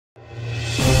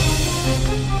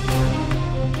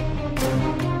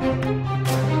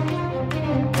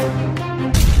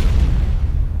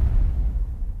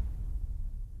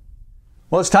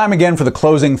Well, it's time again for the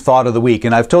closing thought of the week.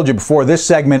 And I've told you before, this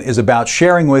segment is about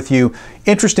sharing with you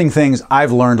interesting things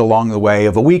I've learned along the way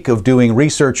of a week of doing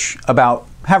research about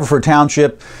Haverford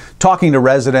Township, talking to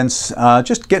residents,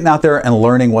 just getting out there and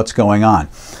learning what's going on.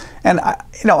 And,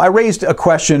 I raised a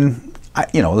question.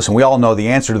 Listen, we all know the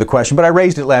answer to the question, but I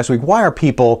raised it last week. Why are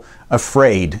people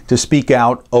afraid to speak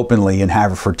out openly in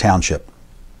Haverford Township?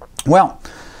 Well,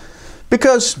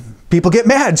 because people get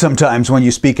mad sometimes when you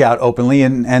speak out openly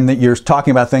and that you're talking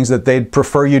about things that they'd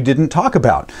prefer you didn't talk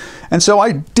about. And so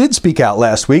I did speak out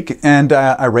last week, and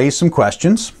I raised some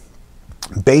questions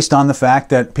based on the fact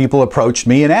that people approached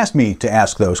me and asked me to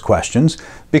ask those questions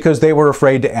because they were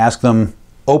afraid to ask them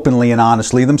openly and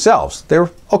honestly themselves. They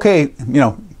were okay,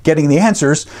 getting the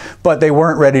answers, but they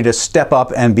weren't ready to step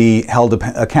up and be held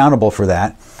accountable for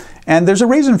that. And there's a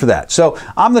reason for that. So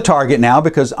I'm the target now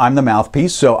because I'm the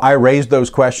mouthpiece. So I raised those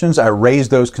questions. I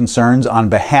raised those concerns on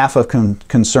behalf of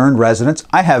concerned residents.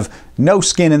 I have no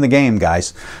skin in the game,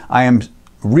 guys. I am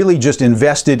really just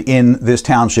invested in this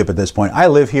township at this point. I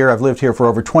live here. I've lived here for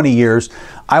over 20 years.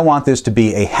 I want this to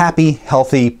be a happy,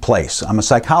 healthy place. I'm a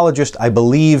psychologist. I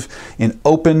believe in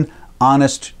open,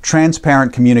 honest,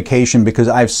 transparent communication because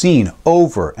I've seen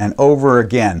over and over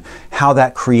again how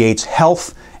that creates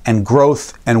health and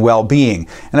growth and well-being.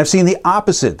 And I've seen the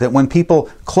opposite, that when people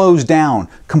close down,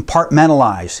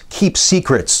 compartmentalize, keep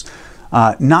secrets,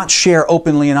 not share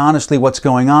openly and honestly what's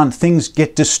going on, things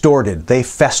get distorted, they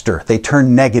fester, they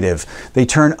turn negative, they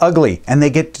turn ugly, and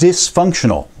they get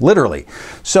dysfunctional, literally.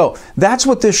 So that's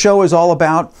what this show is all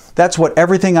about. That's what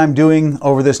everything I'm doing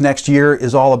over this next year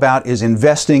is all about, is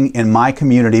investing in my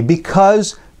community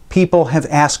because people have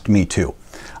asked me to.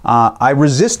 I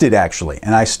resisted, actually,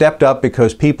 and I stepped up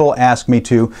because people asked me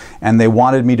to and they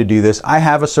wanted me to do this. I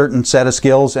have a certain set of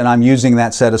skills and I'm using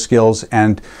that set of skills,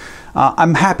 and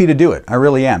I'm happy to do it. I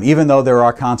really am, even though there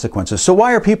are consequences. So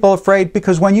why are people afraid?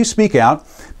 Because when you speak out,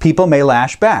 people may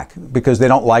lash back because they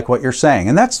don't like what you're saying.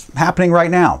 And that's happening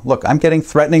right now. Look, I'm getting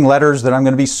threatening letters that I'm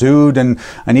going to be sued and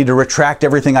I need to retract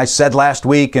everything I said last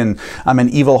week, and I'm an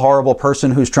evil, horrible person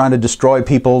who's trying to destroy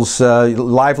people's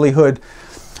livelihood.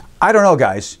 I don't know,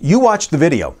 guys. You watched the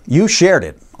video. You shared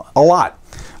it a lot.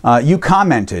 You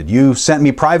commented. You sent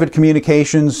me private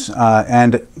communications.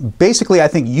 And basically, I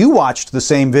think you watched the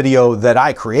same video that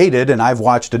I created, and I've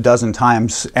watched a dozen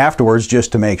times afterwards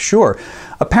just to make sure.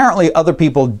 Apparently, other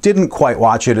people didn't quite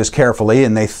watch it as carefully,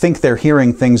 and they think they're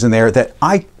hearing things in there that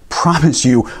I promise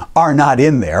you are not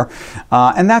in there.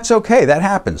 And that's okay. That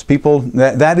happens. People,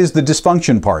 that is the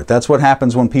dysfunction part. That's what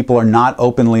happens when people are not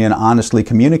openly and honestly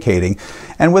communicating.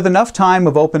 And with enough time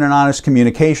of open and honest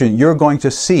communication, you're going to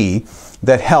see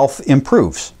that health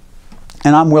improves.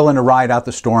 And I'm willing to ride out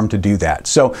the storm to do that.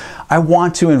 So I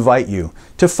want to invite you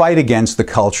to fight against the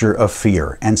culture of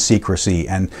fear and secrecy.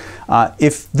 And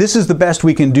if this is the best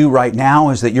we can do right now,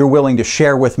 is that you're willing to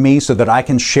share with me so that I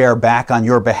can share back on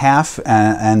your behalf,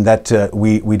 and that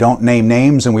we don't name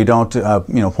names and we don't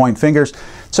point fingers.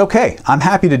 It's okay. I'm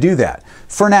happy to do that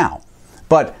for now.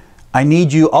 But I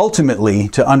need you ultimately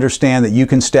to understand that you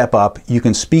can step up, you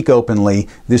can speak openly.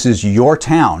 This is your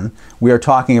town. We are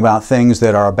talking about things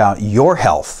that are about your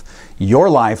health, your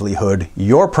livelihood,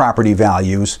 your property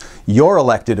values, your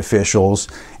elected officials,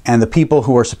 and the people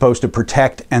who are supposed to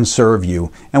protect and serve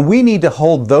you. And we need to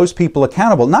hold those people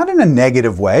accountable, not in a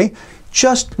negative way,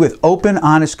 just with open,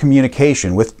 honest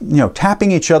communication, with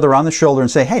tapping each other on the shoulder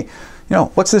and say, hey,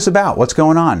 what's this about? What's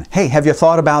going on? Hey, have you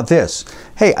thought about this?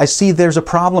 Hey, I see there's a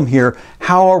problem here.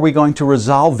 How are we going to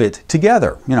resolve it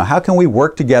together? How can we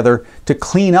work together to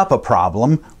clean up a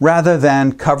problem rather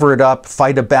than cover it up,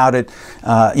 fight about it,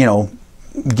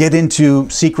 get into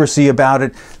secrecy about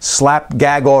it, slap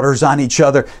gag orders on each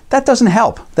other? That doesn't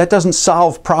help. That doesn't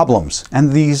solve problems.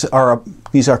 And these are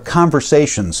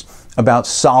conversations about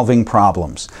solving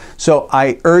problems. So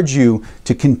I urge you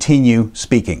to continue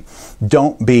speaking.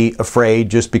 Don't be afraid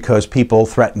just because people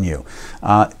threaten you.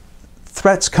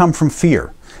 Threats come from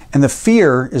fear, and the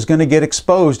fear is going to get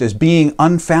exposed as being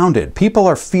unfounded. People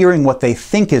are fearing what they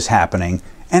think is happening,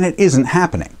 and it isn't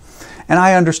happening. And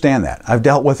I understand that. I've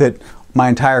dealt with it my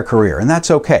entire career, and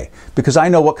that's okay, because I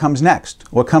know what comes next.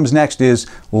 What comes next is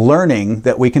learning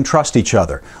that we can trust each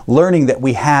other, learning that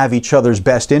we have each other's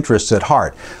best interests at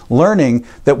heart, learning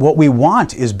that what we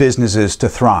want is businesses to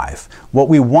thrive, what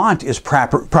we want is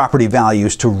property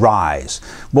values to rise,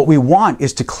 what we want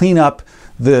is to clean up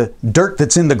the dirt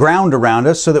that's in the ground around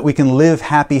us so that we can live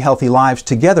happy, healthy lives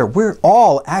together. We're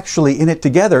all actually in it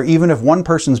together, even if one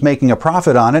person's making a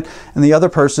profit on it and the other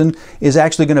person is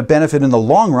actually going to benefit in the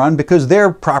long run because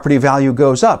their property value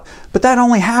goes up. But that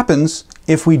only happens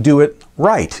if we do it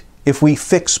right, if we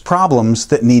fix problems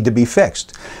that need to be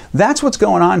fixed. That's what's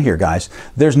going on here, guys.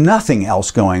 There's nothing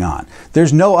else going on.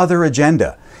 There's no other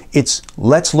agenda. It's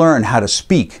let's learn how to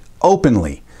speak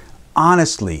openly,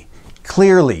 honestly,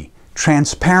 clearly,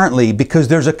 transparently, because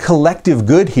there's a collective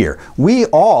good here. We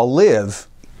all live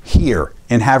here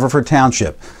in Haverford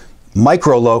Township,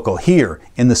 micro-local here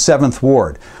in the 7th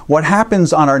Ward. What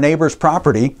happens on our neighbor's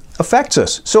property affects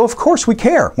us. So of course we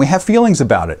care. We have feelings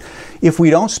about it. If we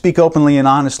don't speak openly and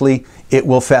honestly, it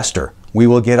will fester. We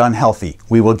will get unhealthy.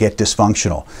 We will get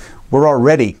dysfunctional. We're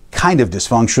already kind of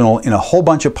dysfunctional in a whole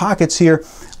bunch of pockets here.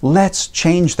 Let's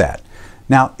change that.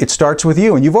 Now, it starts with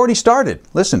you, and you've already started.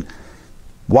 Listen,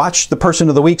 watch the Person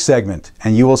of the Week segment,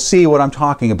 and you will see what I'm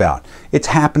talking about. It's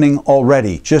happening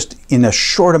already, just in a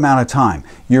short amount of time.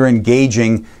 You're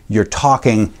engaging, you're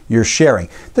talking, you're sharing.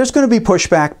 There's going to be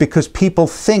pushback because people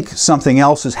think something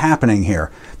else is happening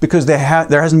here, because there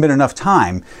hasn't been enough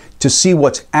time to see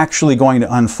what's actually going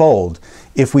to unfold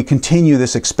if we continue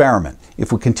this experiment,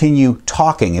 if we continue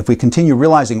talking, if we continue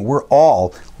realizing we're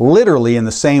all literally in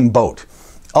the same boat.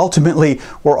 Ultimately,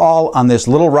 we're all on this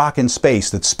little rock in space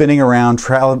that's spinning around,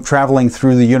 traveling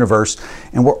through the universe,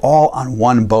 and we're all on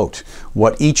one boat.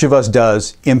 What each of us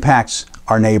does impacts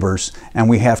our neighbors, and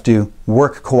we have to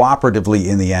work cooperatively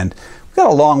in the end. We've got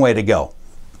a long way to go.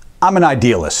 I'm an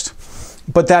idealist,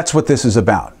 but that's what this is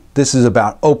about. This is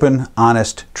about open,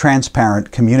 honest,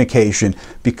 transparent communication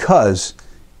because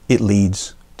it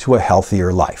leads to a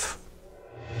healthier life.